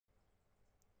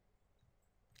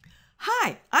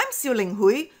Hi, I'm Siu Ling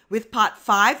Hui with part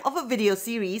 5 of a video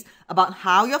series about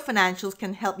how your financials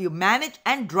can help you manage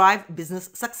and drive business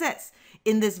success.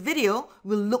 In this video,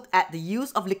 we'll look at the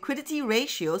use of liquidity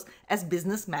ratios as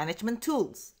business management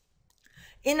tools.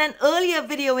 In an earlier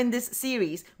video in this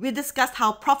series, we discussed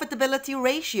how profitability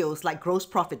ratios like gross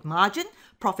profit margin,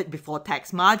 profit before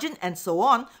tax margin, and so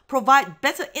on provide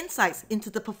better insights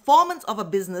into the performance of a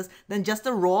business than just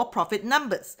the raw profit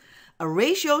numbers. A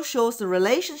ratio shows the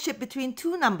relationship between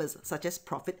two numbers, such as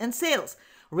profit and sales.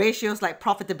 Ratios like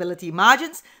profitability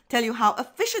margins tell you how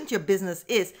efficient your business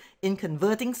is in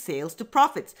converting sales to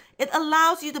profits. It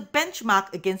allows you to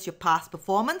benchmark against your past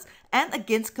performance and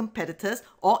against competitors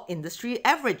or industry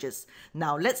averages.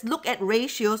 Now let's look at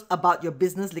ratios about your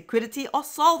business liquidity or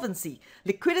solvency.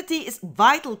 Liquidity is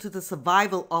vital to the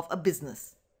survival of a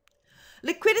business.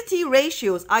 Liquidity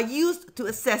ratios are used to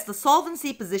assess the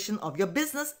solvency position of your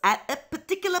business at a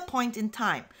particular point in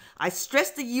time. I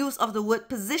stress the use of the word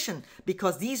position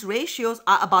because these ratios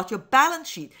are about your balance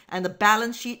sheet, and the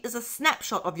balance sheet is a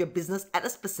snapshot of your business at a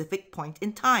specific point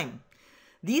in time.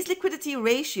 These liquidity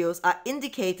ratios are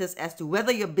indicators as to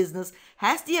whether your business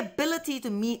has the ability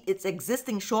to meet its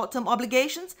existing short-term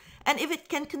obligations and if it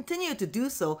can continue to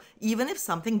do so even if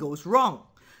something goes wrong.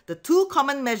 The two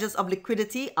common measures of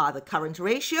liquidity are the current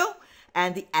ratio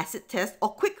and the acid test or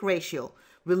quick ratio.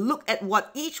 We'll look at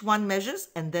what each one measures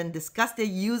and then discuss their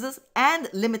uses and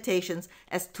limitations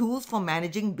as tools for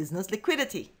managing business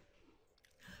liquidity.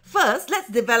 First, let's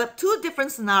develop two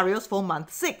different scenarios for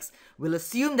month 6. We'll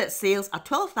assume that sales are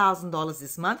 $12,000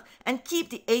 this month and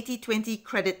keep the 80-20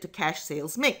 credit to cash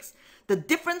sales mix. The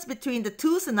difference between the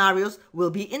two scenarios will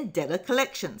be in debtor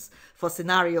collections. For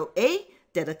scenario A,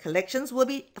 debtor collections will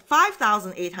be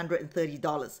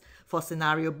 $5,830. For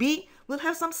scenario B, we'll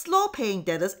have some slow-paying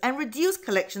debtors and reduce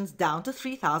collections down to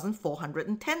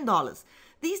 $3,410.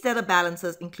 These debtor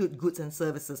balances include goods and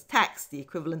services tax, the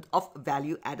equivalent of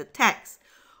value-added tax.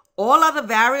 All other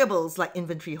variables like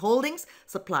inventory holdings,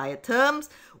 supplier terms,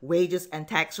 wages, and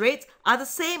tax rates are the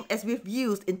same as we've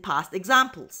used in past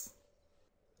examples.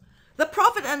 The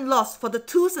profit and loss for the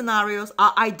two scenarios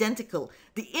are identical.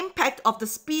 The impact of the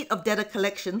speed of debtor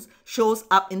collections shows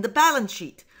up in the balance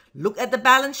sheet. Look at the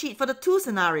balance sheet for the two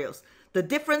scenarios. The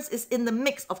difference is in the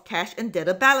mix of cash and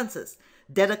debtor balances.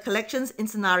 Debtor collections in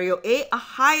scenario A are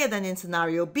higher than in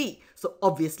scenario B, so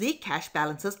obviously cash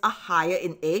balances are higher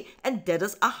in A and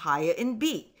debtors are higher in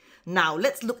B. Now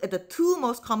let's look at the two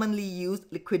most commonly used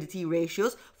liquidity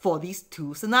ratios for these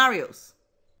two scenarios.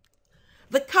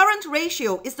 The current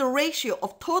ratio is the ratio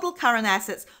of total current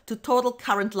assets to total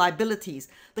current liabilities.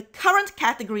 The current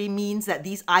category means that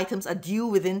these items are due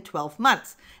within 12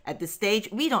 months. At this stage,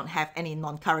 we don't have any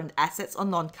non-current assets or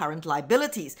non-current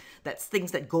liabilities. That's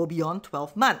things that go beyond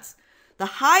 12 months. The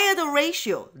higher the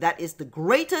ratio, that is, the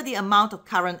greater the amount of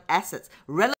current assets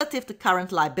relative to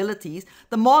current liabilities,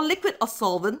 the more liquid or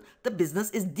solvent the business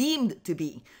is deemed to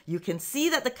be. You can see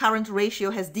that the current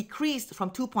ratio has decreased from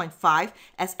 2.5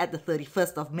 as at the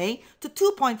 31st of May to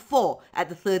 2.4 at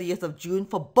the 30th of June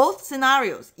for both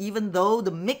scenarios, even though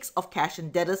the mix of cash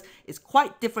and debtors is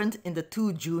quite different in the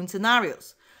two June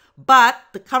scenarios. But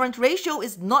the current ratio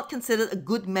is not considered a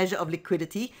good measure of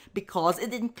liquidity because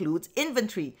it includes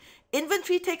inventory.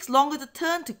 Inventory takes longer to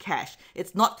turn to cash.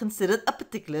 It's not considered a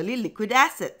particularly liquid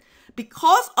asset.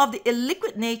 Because of the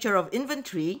illiquid nature of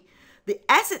inventory, the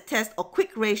acid test or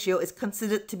quick ratio is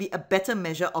considered to be a better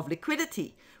measure of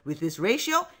liquidity. With this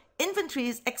ratio, inventory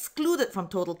is excluded from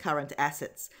total current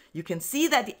assets. You can see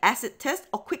that the acid test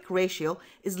or quick ratio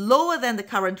is lower than the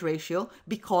current ratio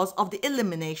because of the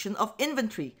elimination of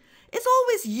inventory. It's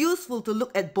always useful to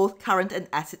look at both current and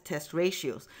acid test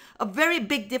ratios. A very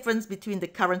big difference between the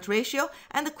current ratio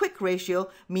and the quick ratio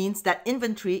means that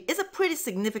inventory is a pretty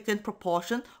significant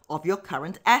proportion of your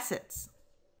current assets.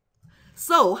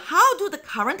 So, how do the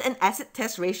current and acid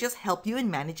test ratios help you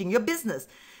in managing your business?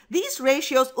 These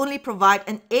ratios only provide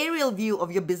an aerial view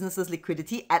of your business's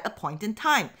liquidity at a point in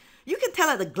time. You can tell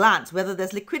at a glance whether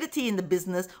there's liquidity in the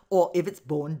business or if it's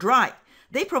bone dry.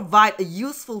 They provide a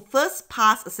useful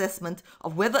first-pass assessment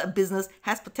of whether a business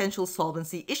has potential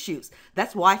solvency issues.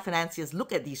 That's why financiers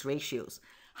look at these ratios.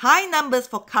 High numbers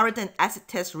for current and acid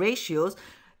test ratios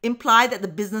imply that the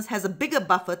business has a bigger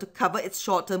buffer to cover its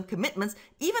short-term commitments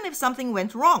even if something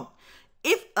went wrong.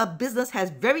 If a business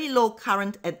has very low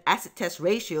current and acid test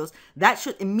ratios, that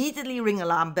should immediately ring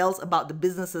alarm bells about the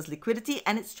business's liquidity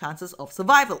and its chances of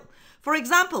survival. For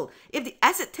example, if the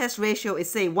acid test ratio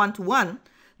is say 1:1,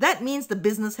 That means the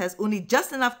business has only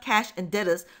just enough cash and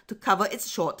debtors to cover its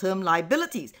short-term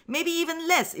liabilities, maybe even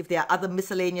less if there are other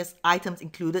miscellaneous items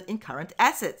included in current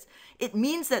assets. It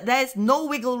means that there is no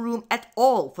wiggle room at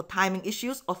all for timing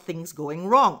issues or things going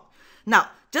wrong. Now,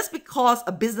 just because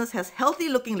a business has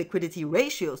healthy-looking liquidity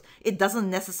ratios, it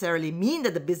doesn't necessarily mean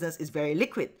that the business is very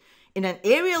liquid. In an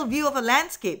aerial view of a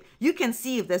landscape, you can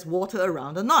see if there's water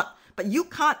around or not, but you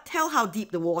can't tell how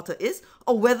deep the water is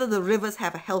or whether the rivers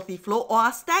have a healthy flow or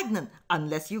are stagnant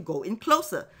unless you go in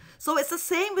closer. So it's the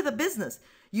same with a business.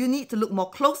 You need to look more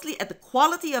closely at the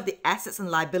quality of the assets and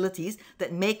liabilities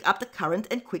that make up the current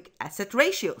and quick asset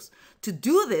ratios. To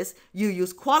do this, you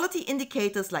use quality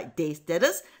indicators like Days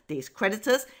Debtors, Days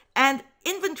Creditors, and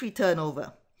inventory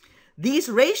turnover. These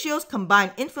ratios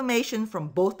combine information from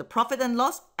both the profit and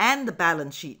loss and the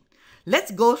balance sheet.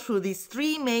 Let's go through these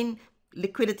three main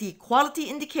liquidity quality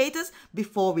indicators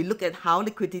before we look at how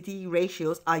liquidity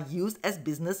ratios are used as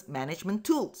business management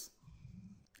tools.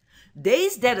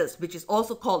 Days Debtors, which is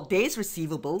also called Days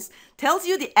Receivables, tells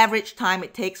you the average time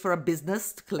it takes for a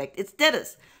business to collect its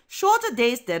debtors. Shorter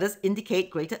Days Debtors indicate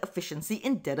greater efficiency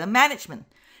in debtor management.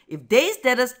 If Days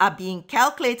Debtors are being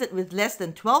calculated with less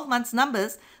than 12 months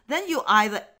numbers, then you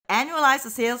either annualize the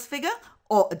sales figure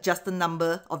or adjust the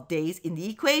number of days in the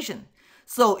equation.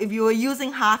 So if you were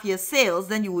using half-year sales,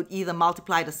 then you would either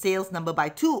multiply the sales number by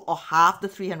 2 or half the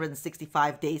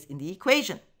 365 days in the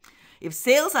equation. If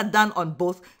sales are done on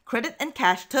both credit and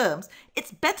cash terms,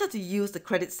 it's better to use the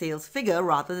credit sales figure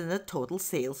rather than the total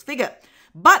sales figure.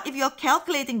 But if you're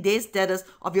calculating days debtors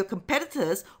of your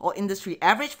competitors or industry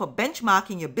average for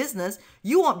benchmarking your business,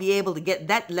 you won't be able to get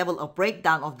that level of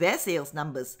breakdown of their sales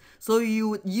numbers. So you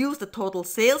would use the total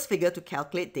sales figure to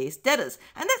calculate days debtors.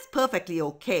 And that's perfectly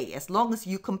okay as long as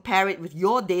you compare it with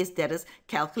your days debtors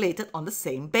calculated on the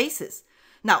same basis.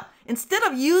 Now, instead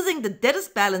of using the debtors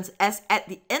balance as at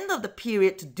the end of the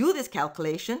period to do this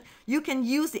calculation, you can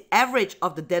use the average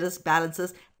of the debtors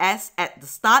balances as at the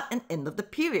start and end of the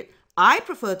period. I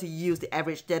prefer to use the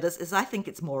average debtors as I think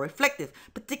it's more reflective,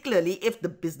 particularly if the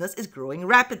business is growing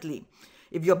rapidly.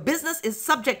 If your business is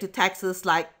subject to taxes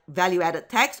like value-added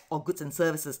tax or goods and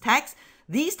services tax,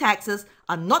 these taxes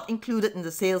are not included in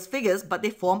the sales figures, but they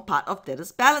form part of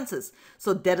debtors balances.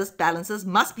 So debtors balances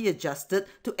must be adjusted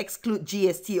to exclude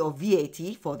GST or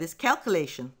VAT for this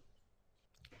calculation.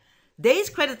 Days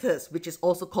Creditors, which is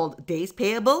also called Days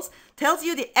Payables, tells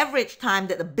you the average time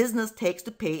that a business takes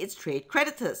to pay its trade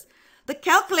creditors. The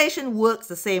calculation works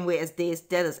the same way as Days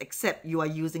Debtors, except you are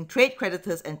using trade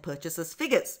creditors and purchases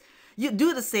figures. You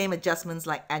do the same adjustments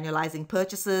like annualizing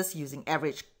purchases, using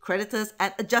average creditors,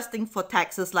 and adjusting for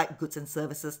taxes like goods and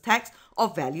services tax or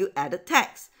value-added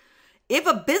tax. If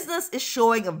a business is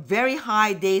showing a very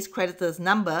high days creditors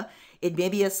number, it may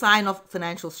be a sign of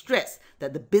financial stress,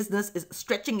 that the business is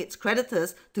stretching its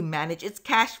creditors to manage its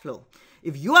cash flow.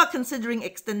 If you are considering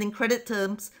extending credit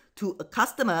terms to a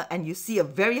customer and you see a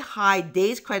very high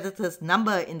days creditors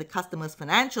number in the customer's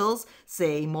financials,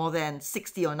 say more than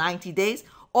 60 or 90 days,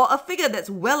 or a figure that's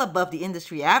well above the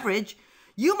industry average,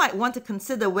 you might want to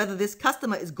consider whether this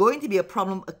customer is going to be a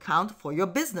problem account for your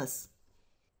business.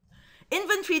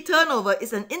 Inventory turnover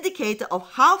is an indicator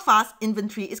of how fast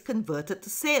inventory is converted to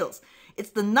sales. It's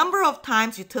the number of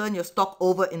times you turn your stock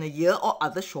over in a year or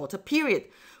other shorter period.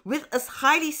 With a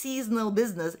highly seasonal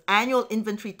business, annual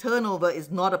inventory turnover is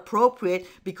not appropriate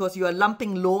because you are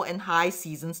lumping low and high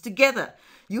seasons together.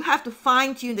 You have to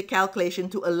fine-tune the calculation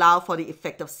to allow for the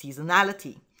effect of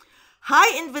seasonality.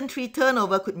 High inventory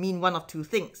turnover could mean one of two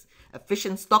things: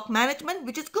 efficient stock management,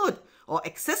 which is good, or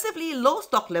excessively low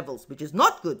stock levels, which is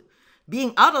not good.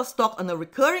 Being out of stock on a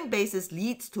recurring basis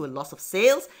leads to a loss of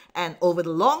sales and, over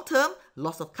the long term,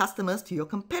 loss of customers to your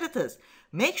competitors.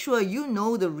 Make sure you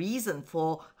know the reason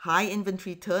for high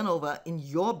inventory turnover in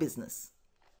your business.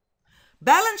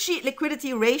 Balance sheet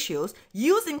liquidity ratios,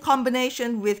 used in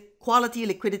combination with quality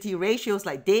liquidity ratios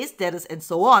like days debtors and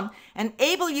so on,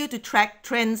 enable you to track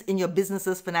trends in your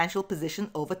business's financial position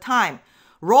over time.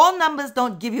 Raw numbers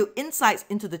don't give you insights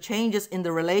into the changes in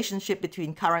the relationship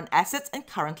between current assets and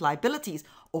current liabilities,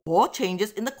 or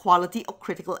changes in the quality of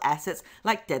critical assets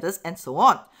like debtors and so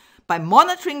on. By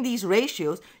monitoring these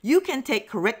ratios, you can take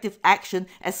corrective action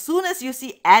as soon as you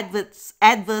see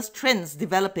adverse trends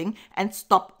developing and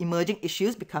stop emerging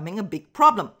issues becoming a big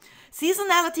problem.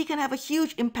 Seasonality can have a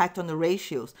huge impact on the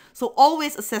ratios, so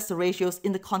always assess the ratios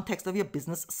in the context of your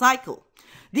business cycle.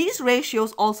 These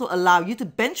ratios also allow you to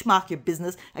benchmark your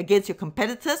business against your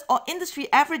competitors or industry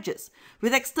averages.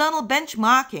 With external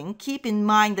benchmarking, keep in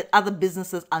mind that other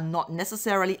businesses are not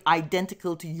necessarily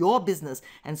identical to your business,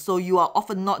 and so you are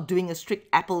often not doing a strict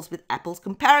apples with apples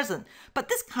comparison. But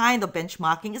this kind of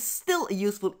benchmarking is still a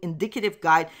useful indicative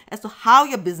guide as to how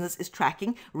your business is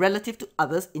tracking relative to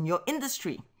others in your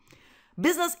industry.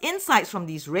 Business insights from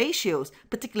these ratios,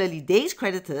 particularly days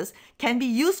creditors, can be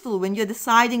useful when you're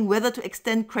deciding whether to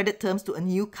extend credit terms to a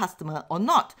new customer or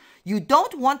not. You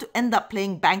don't want to end up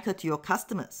playing banker to your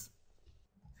customers.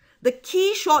 The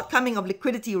key shortcoming of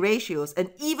liquidity ratios,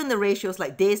 and even the ratios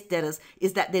like days debtors,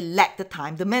 is that they lack the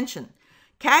time dimension.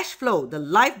 Cash flow, the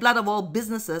lifeblood of all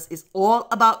businesses, is all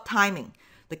about timing.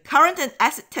 The current and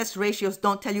asset test ratios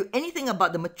don't tell you anything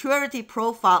about the maturity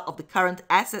profile of the current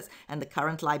assets and the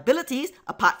current liabilities,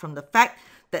 apart from the fact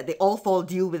that they all fall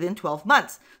due within 12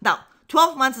 months. Now,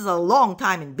 12 months is a long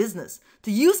time in business.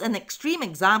 To use an extreme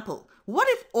example, what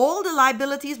if all the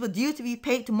liabilities were due to be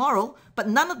paid tomorrow, but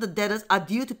none of the debtors are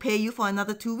due to pay you for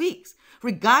another 2 weeks?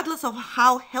 Regardless of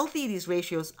how healthy these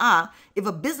ratios are, if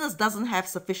a business doesn't have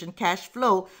sufficient cash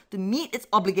flow to meet its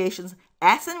obligations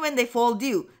as and when they fall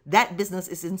due, that business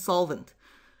is insolvent.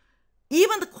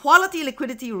 Even the quality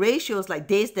liquidity ratios like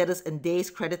days debtors and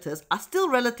days creditors are still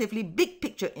relatively big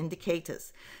picture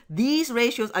indicators. These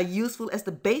ratios are useful as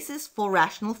the basis for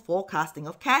rational forecasting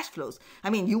of cash flows.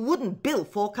 I mean, you wouldn't build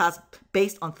forecasts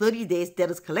based on 30 days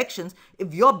debtors collections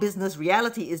if your business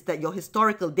reality is that your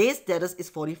historical days debtors is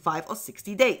 45 or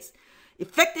 60 days.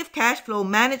 Effective cash flow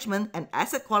management and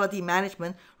asset quality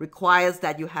management requires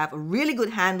that you have a really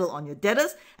good handle on your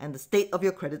debtors and the state of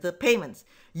your creditor payments.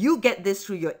 You get this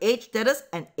through your aged debtors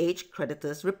and aged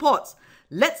creditors reports.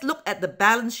 Let's look at the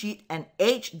balance sheet and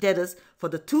aged debtors for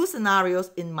the two scenarios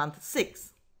in month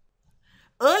 6.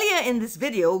 Earlier in this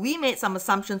video, we made some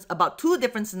assumptions about two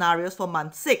different scenarios for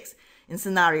month 6. In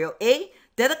scenario A,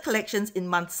 debtor collections in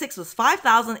month 6 was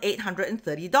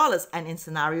 $5,830, and in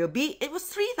scenario B, it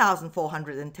was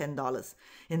 $3,410.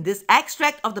 In this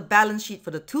extract of the balance sheet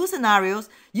for the two scenarios,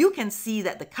 you can see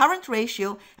that the current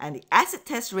ratio and the asset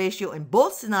test ratio in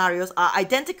both scenarios are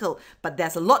identical, but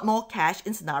there's a lot more cash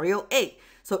in scenario A.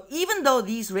 So even though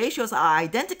these ratios are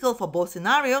identical for both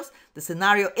scenarios, the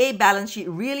scenario A balance sheet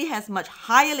really has much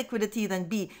higher liquidity than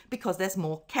B because there's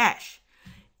more cash.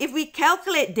 If we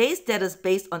calculate days debtors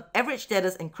based on average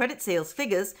debtors and credit sales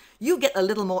figures, you get a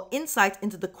little more insight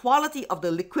into the quality of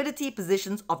the liquidity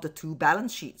positions of the two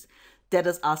balance sheets.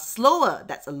 Debtors are slower,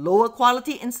 that's a lower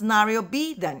quality in scenario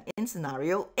B than in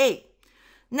scenario A.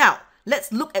 Now,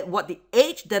 let's look at what the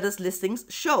aged debtors listings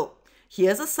show.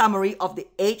 Here's a summary of the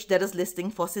aged debtors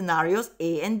listing for scenarios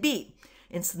A and B.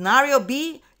 In scenario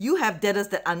B, you have debtors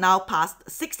that are now past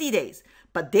 60 days.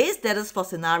 But days debtors for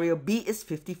scenario B is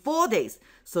 54 days.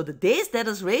 So the days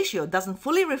debtors ratio doesn't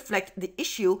fully reflect the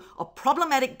issue of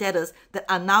problematic debtors that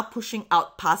are now pushing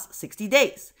out past 60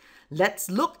 days. Let's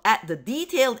look at the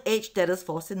detailed aged debtors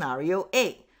for scenario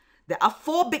A. There are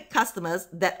 4 big customers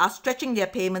that are stretching their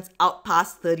payments out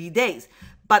past 30 days,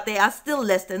 but they are still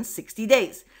less than 60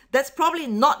 days. That's probably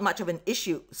not much of an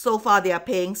issue. So far, they are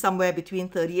paying somewhere between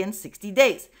 30 and 60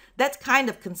 days. That's kind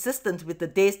of consistent with the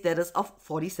days debtors of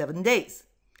 47 days.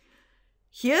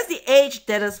 Here's the aged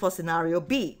debtors for scenario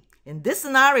B. In this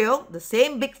scenario, the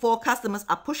same big 4 customers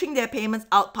are pushing their payments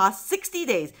out past 60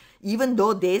 days, even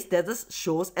though days debtors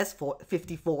shows as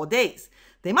 54 days.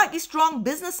 They might be strong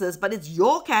businesses, but it's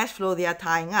your cash flow they are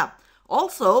tying up.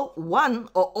 Also, one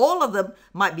or all of them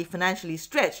might be financially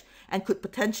stretched and could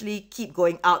potentially keep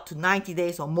going out to 90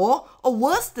 days or more, or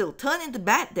worse still, turn into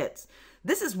bad debts.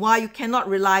 This is why you cannot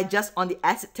rely just on the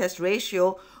asset test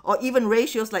ratio or even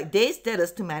ratios like days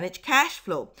debtors to manage cash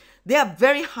flow. They are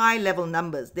very high level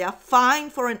numbers. They are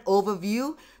fine for an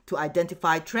overview, to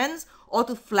identify trends, or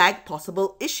to flag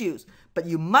possible issues. But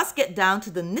you must get down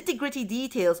to the nitty-gritty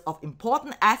details of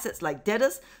important assets like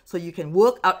debtors so you can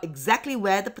work out exactly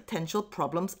where the potential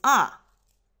problems are.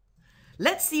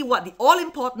 Let's see what the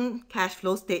all-important cash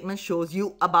flow statement shows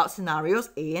you about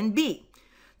scenarios A and B.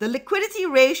 The liquidity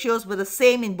ratios were the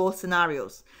same in both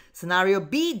scenarios. Scenario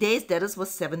B, days debtors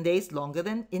was 7 days longer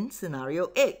than in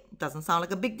scenario A. Doesn't sound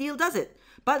like a big deal, does it?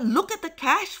 But look at the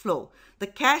cash flow. The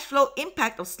cash flow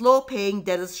impact of slow paying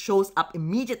debtors shows up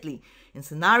immediately. In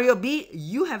scenario B,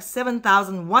 you have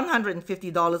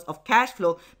 $7,150 of cash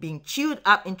flow being chewed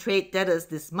up in trade debtors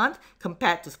this month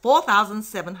compared to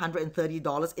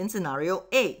 $4,730 in scenario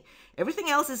A. Everything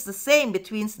else is the same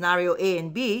between scenario A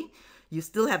and B. You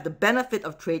still have the benefit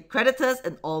of trade creditors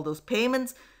and all those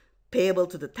payments, Payable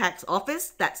to the tax office,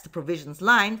 that's the provisions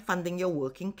line funding your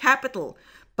working capital.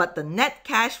 But the net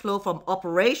cash flow from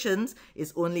operations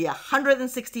is only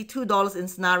 $162 in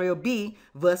scenario B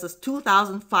versus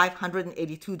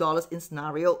 $2,582 in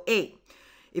scenario A.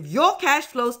 If your cash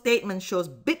flow statement shows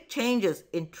big changes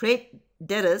in trade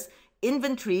debtors,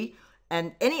 inventory,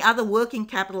 and any other working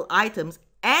capital items,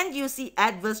 and you see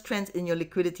adverse trends in your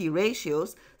liquidity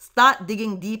ratios, start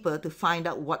digging deeper to find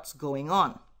out what's going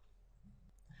on.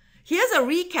 Here's a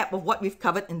recap of what we've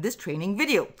covered in this training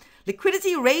video.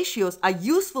 Liquidity ratios are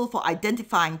useful for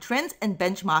identifying trends and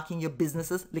benchmarking your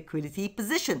business's liquidity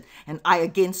position. And I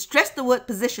again stress the word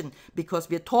position because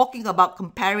we're talking about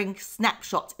comparing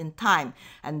snapshots in time.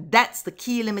 And that's the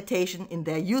key limitation in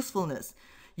their usefulness.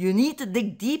 You need to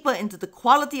dig deeper into the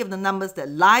quality of the numbers that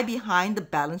lie behind the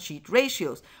balance sheet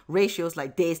ratios. Ratios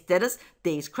like Days Debtors,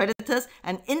 Days Creditors,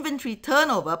 and inventory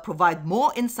turnover provide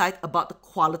more insight about the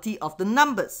quality of the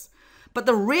numbers. But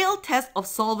the real test of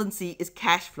solvency is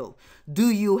cash flow. Do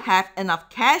you have enough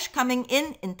cash coming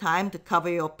in time to cover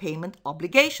your payment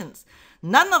obligations?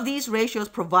 None of these ratios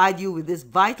provide you with this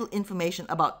vital information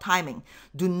about timing.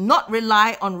 Do not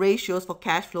rely on ratios for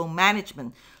cash flow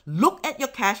management. Look at your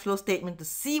cash flow statement to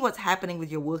see what's happening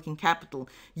with your working capital.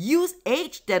 Use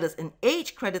age debtors and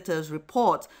age creditors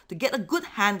reports to get a good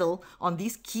handle on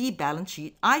these key balance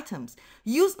sheet items.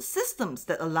 Use systems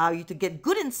that allow you to get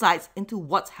good insights into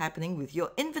what's happening with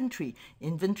your inventory.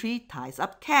 Inventory ties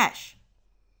up cash.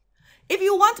 If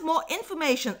you want more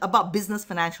information about business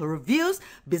financial reviews,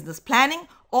 business planning,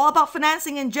 or about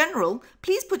financing in general,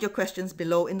 please put your questions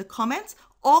below in the comments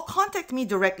or contact me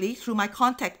directly through my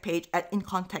contact page at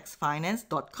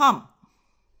incontextfinance.com.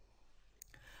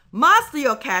 Master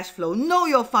your cash flow, know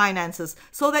your finances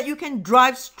so that you can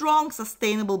drive strong,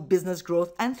 sustainable business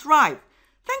growth and thrive.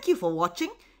 Thank you for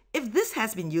watching. If this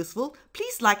has been useful,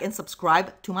 please like and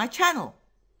subscribe to my channel.